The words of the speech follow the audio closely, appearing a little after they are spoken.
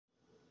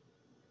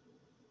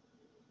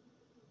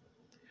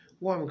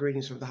Warm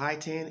greetings from the High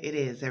Tenn. It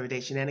is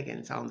Everyday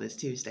Shenanigans on this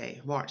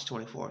Tuesday, March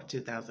 24th,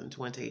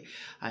 2020.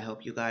 I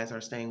hope you guys are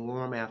staying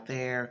warm out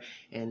there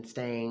and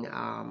staying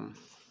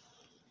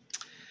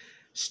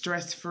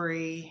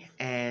stress-free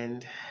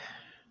and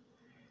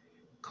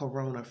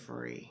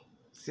corona-free.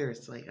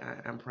 Seriously,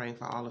 I'm praying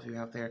for all of you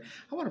out there.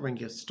 I want to bring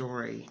you a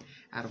story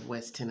out of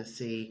West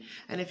Tennessee.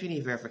 And if you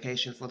need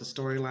verification for the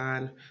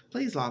storyline,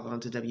 please log on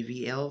to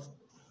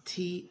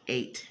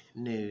WVLT8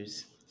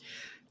 News.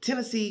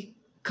 Tennessee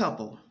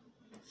couple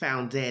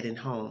found dead in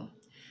home.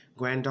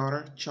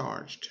 Granddaughter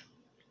charged.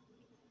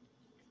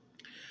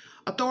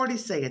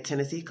 Authorities say a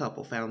Tennessee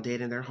couple found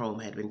dead in their home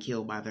had been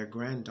killed by their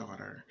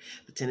granddaughter.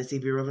 The Tennessee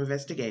Bureau of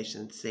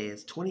Investigation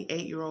says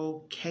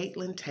 28-year-old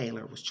Caitlin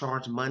Taylor was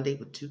charged Monday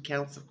with 2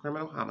 counts of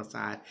criminal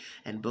homicide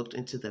and booked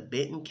into the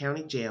Benton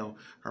County Jail.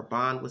 Her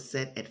bond was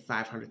set at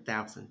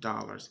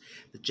 $500,000.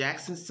 The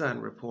Jackson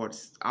Sun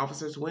reports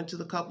officers went to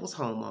the couple's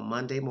home on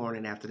Monday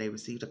morning after they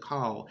received a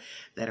call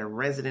that a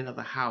resident of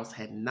the house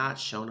had not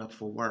shown up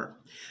for work.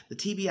 The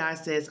TBI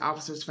says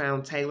officers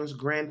found Taylor's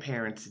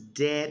grandparents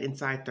dead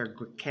inside their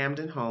Camden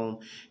home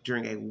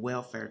during a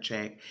welfare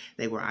check.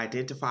 They were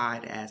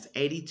identified as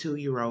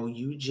 82-year-old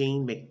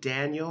Eugene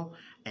McDaniel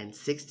and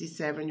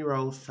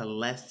 67-year-old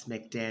Celeste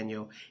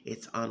McDaniel.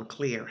 It's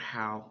unclear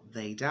how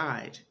they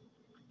died.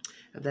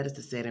 And that is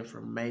the said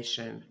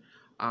information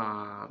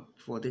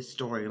for this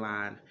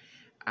storyline.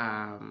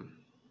 And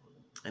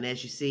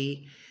as you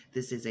see,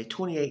 this is a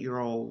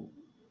 28-year-old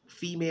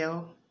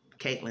female,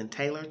 Caitlin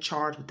Taylor,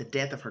 charged with the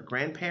death of her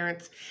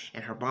grandparents,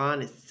 and her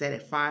bond is set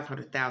at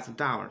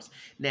 $500,000.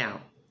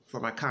 Now, for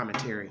my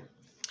commentary,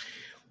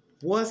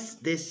 was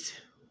this,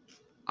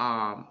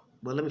 well,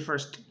 let me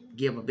first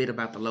give a bit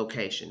about the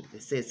location.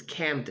 It says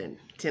Camden,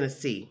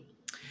 Tennessee.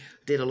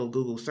 Did a little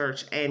Google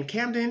search, and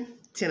Camden,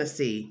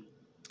 Tennessee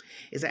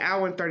is 1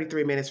 hour and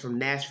 33 minutes from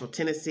Nashville,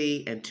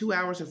 Tennessee, and 2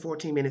 hours and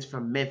 14 minutes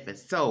from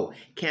Memphis. So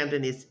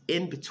Camden is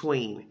in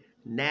between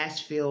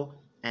Nashville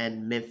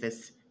and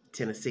Memphis,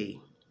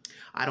 Tennessee.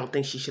 I don't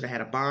think she should have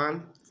had a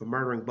bond for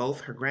murdering both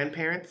her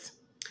grandparents.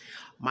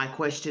 My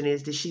question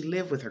is, did she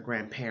live with her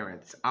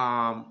grandparents?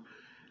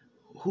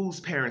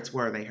 Whose parents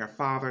were they? Her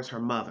father's, her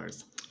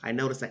mother's? I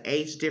noticed an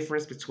age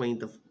difference between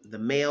the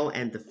male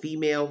and the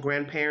female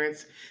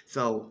grandparents.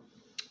 So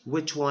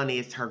which one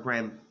is her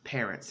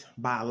grandparents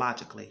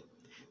biologically?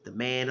 The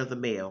man or the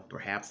male?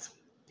 Perhaps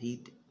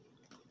he,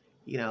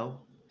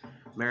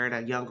 married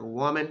a younger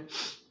woman.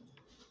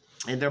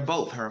 And they're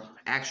both her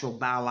actual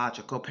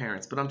biological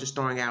parents. But I'm just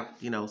throwing out,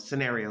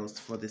 scenarios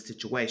for this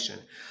situation.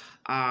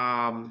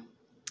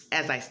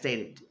 As I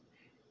stated,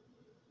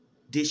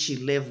 did she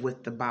live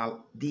with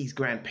these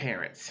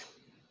grandparents?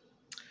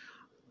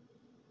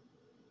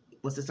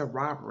 Was this a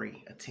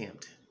robbery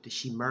attempt? Did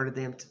she murder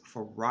them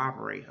for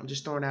robbery? I'm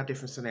just throwing out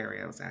different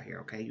scenarios out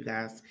here, okay, you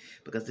guys?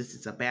 Because this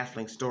is a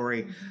baffling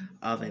story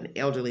of an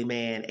elderly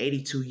man,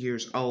 82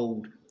 years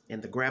old,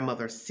 and the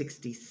grandmother,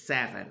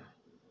 67.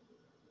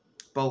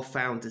 Both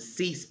found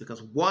deceased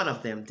because one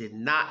of them did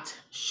not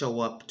show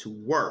up to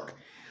work.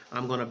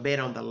 I'm going to bet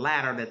on the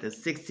latter that the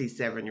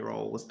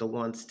 67-year-old was the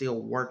one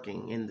still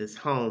working in this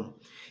home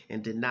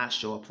and did not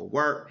show up for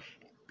work.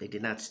 They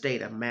did not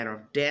state a manner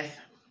of death.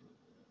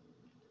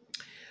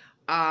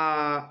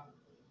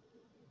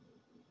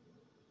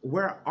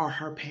 Where are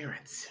her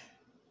parents?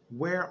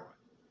 Where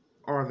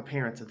are the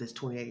parents of this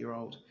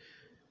 28-year-old?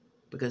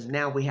 Because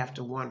now we have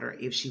to wonder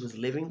if she was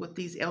living with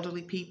these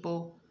elderly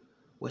people.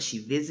 Was she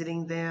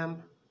visiting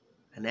them?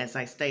 And as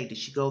I stated, did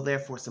she go there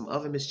for some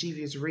other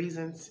mischievous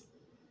reasons?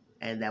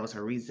 And that was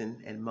her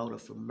reason and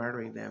motive for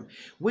murdering them.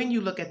 When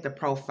you look at the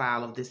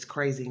profile of this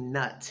crazy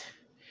nut,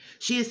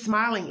 she is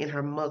smiling in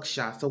her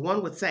mugshot. So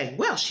one would say,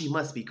 well, she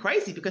must be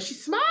crazy because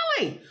she's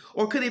smiling.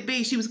 Or could it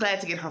be she was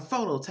glad to get her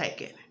photo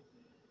taken?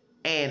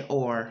 And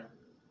or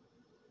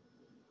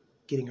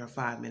getting her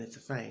 5 minutes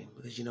of fame.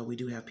 Because, we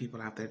do have people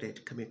out there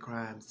that commit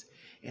crimes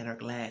and are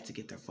glad to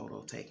get their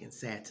photo taken.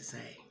 Sad to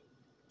say.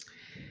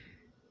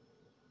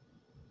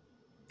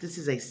 This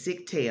is a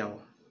sick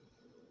tale.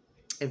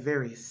 A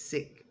very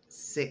sick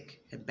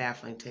and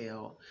baffling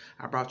tale.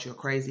 I brought you a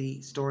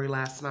crazy story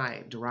last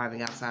night,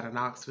 deriving outside of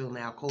Knoxville,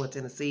 now Alcoa,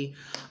 Tennessee,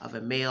 of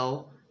a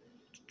male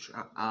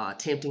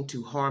attempting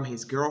to harm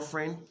his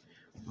girlfriend,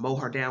 mow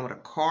her down with a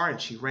car, and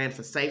she ran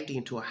for safety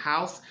into a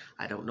house.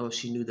 I don't know if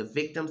she knew the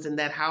victims in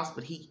that house,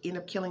 but he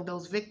ended up killing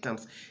those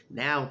victims.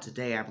 Now,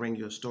 today, I bring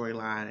you a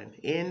storyline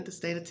in the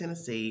state of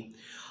Tennessee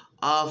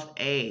of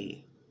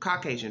a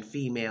Caucasian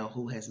female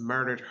who has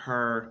murdered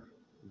her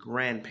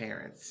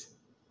grandparents.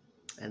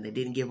 And they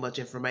didn't give much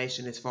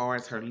information as far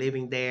as her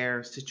living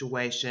there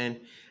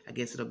situation. I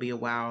guess it'll be a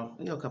while,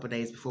 a couple of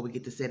days before we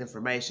get to said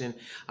information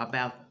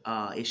about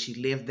if she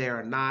lived there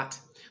or not.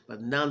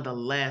 But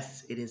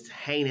nonetheless, it is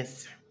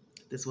heinous.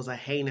 This was a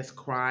heinous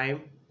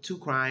crime, 2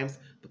 crimes,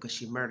 because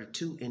she murdered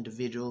 2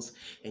 individuals.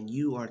 And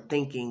you are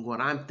thinking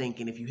what I'm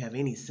thinking, if you have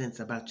any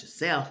sense about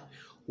yourself,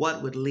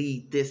 what would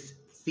lead this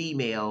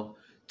female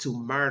to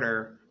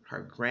murder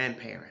her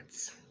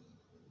grandparents?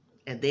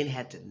 And then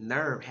had the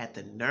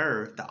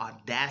nerve, the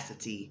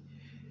audacity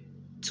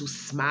to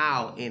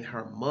smile in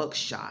her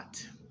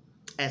mugshot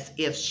as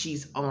if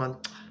she's on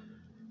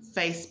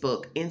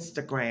Facebook,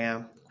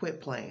 Instagram. Quit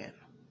playing.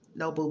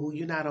 No, boo-boo,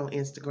 you're not on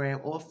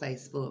Instagram or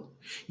Facebook.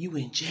 You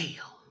in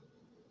jail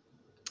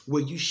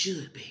where you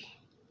should be.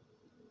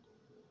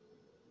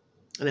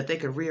 And if they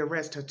could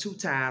rearrest her 2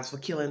 times for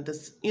killing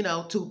this,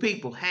 2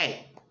 people,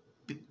 hey,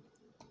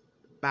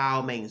 by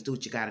all means, do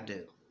what you got to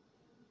do.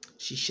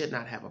 She should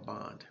not have a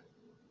bond.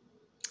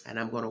 And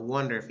I'm going to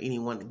wonder if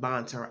anyone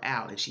bonds her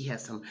out, if she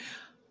has some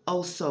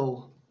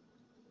so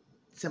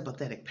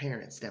sympathetic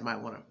parents that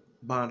might want to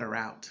bond her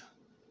out.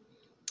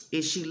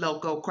 Is she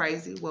loco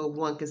crazy? Well,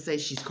 one could say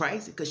she's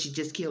crazy because she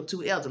just killed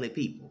 2 elderly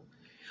people.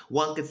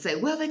 One could say,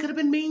 well, they could have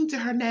been mean to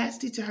her,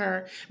 nasty to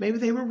her. Maybe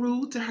they were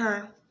rude to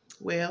her.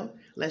 Well,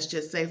 let's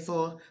just say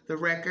for the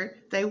record,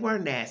 they were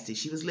nasty.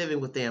 She was living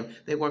with them.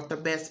 They weren't the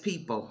best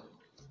people.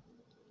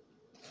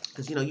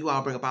 Because, you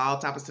all bring up all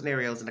type of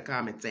scenarios in the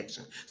comment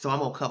section. So I'm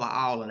going to cover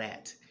all of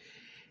that.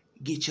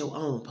 Get your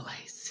own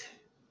place.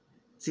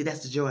 See,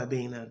 that's the joy of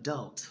being an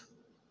adult.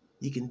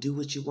 You can do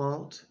what you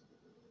want,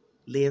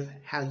 live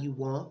how you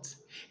want,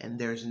 and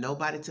there's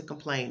nobody to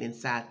complain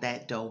inside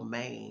that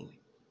domain.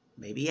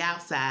 Maybe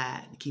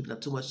outside, you're keeping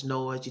up too much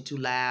noise, you're too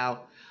loud,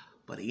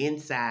 but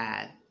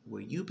inside,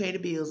 where you pay the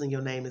bills and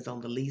your name is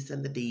on the lease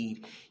and the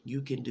deed,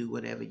 you can do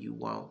whatever you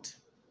want.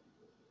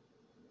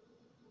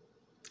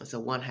 So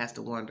one has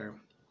to wonder,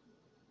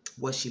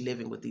 was she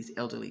living with these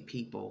elderly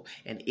people?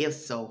 And if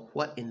so,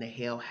 what in the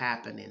hell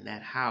happened in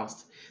that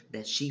house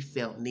that she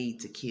felt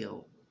need to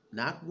kill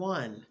not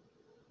 1,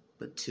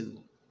 but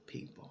 2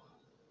 people?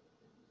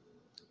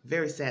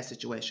 Very sad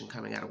situation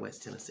coming out of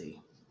West Tennessee.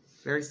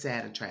 Very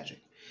sad and tragic.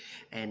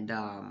 And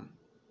I'm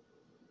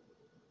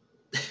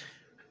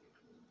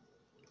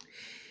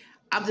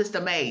just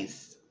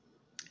amazed.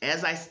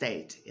 As I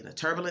state, in a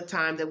turbulent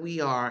time that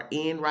we are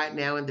in right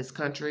now in this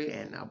country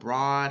and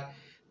abroad,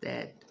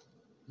 that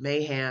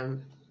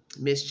mayhem,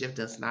 mischief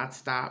does not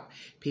stop.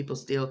 People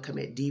still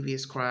commit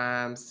devious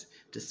crimes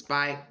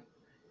despite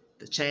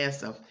the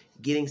chance of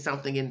getting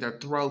something in their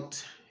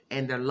throat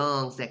and their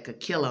lungs that could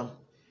kill them.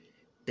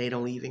 They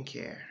don't even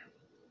care.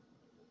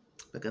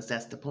 Because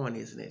that's the point,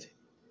 isn't it?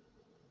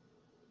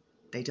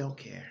 They don't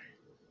care.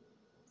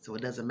 So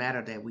it doesn't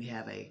matter that we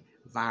have a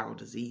viral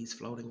disease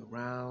floating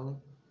around.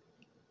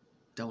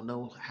 Don't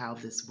know how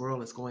this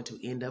world is going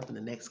to end up in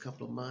the next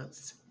couple of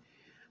months.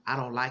 I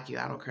don't like you.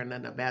 I don't care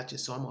nothing about you,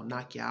 so I'm going to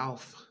knock you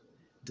off.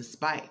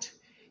 Despite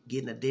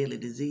getting a deadly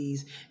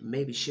disease,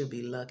 maybe she'll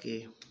be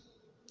lucky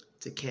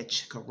to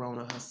catch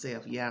corona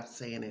herself. Yeah, I'm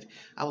saying it.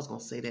 I was going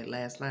to say that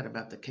last night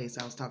about the case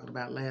I was talking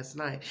about last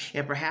night.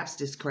 And perhaps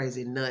this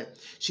crazy nut,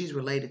 she's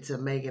related to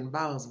Megan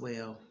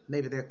Boswell.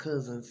 Maybe they're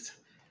cousins.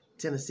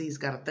 Tennessee's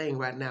got a thing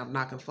right now of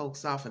knocking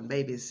folks off and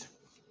babies.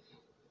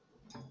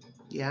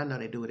 Yeah, I know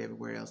they do it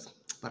everywhere else,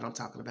 but I'm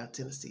talking about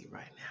Tennessee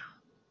right now.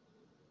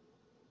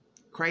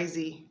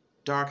 Crazy,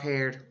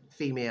 dark-haired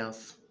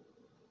females.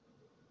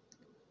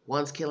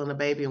 One's killing a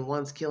baby and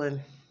one's killing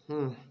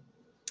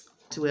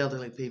 2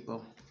 elderly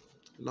people.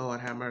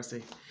 Lord have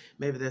mercy.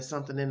 Maybe there's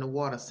something in the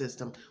water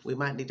system. We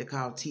might need to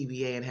call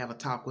TVA and have a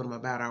talk with them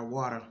about our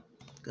water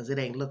because it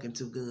ain't looking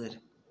too good.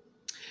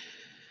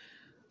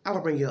 I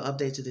will bring you an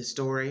update to this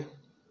story,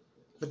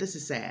 but this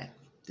is sad.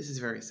 This is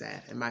very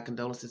sad, and my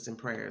condolences and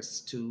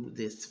prayers to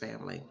this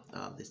family,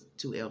 these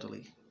 2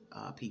 elderly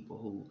people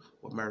who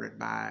were murdered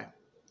by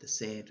the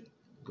said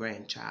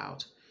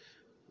grandchild.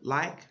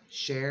 Like,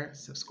 share,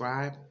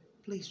 subscribe.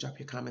 Please drop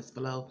your comments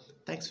below.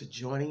 Thanks for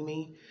joining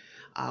me.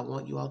 I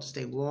want you all to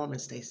stay warm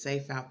and stay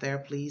safe out there.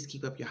 Please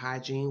keep up your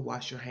hygiene.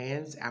 Wash your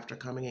hands after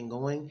coming and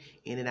going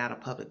in and out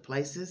of public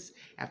places,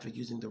 after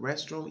using the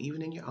restroom,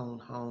 even in your own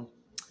home.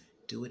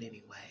 Do it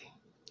anyway.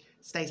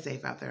 Stay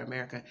safe out there,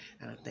 America,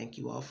 and I thank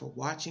you all for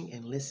watching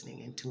and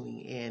listening and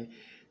tuning in.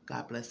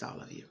 God bless all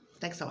of you.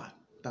 Thanks a lot.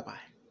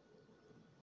 Bye-bye.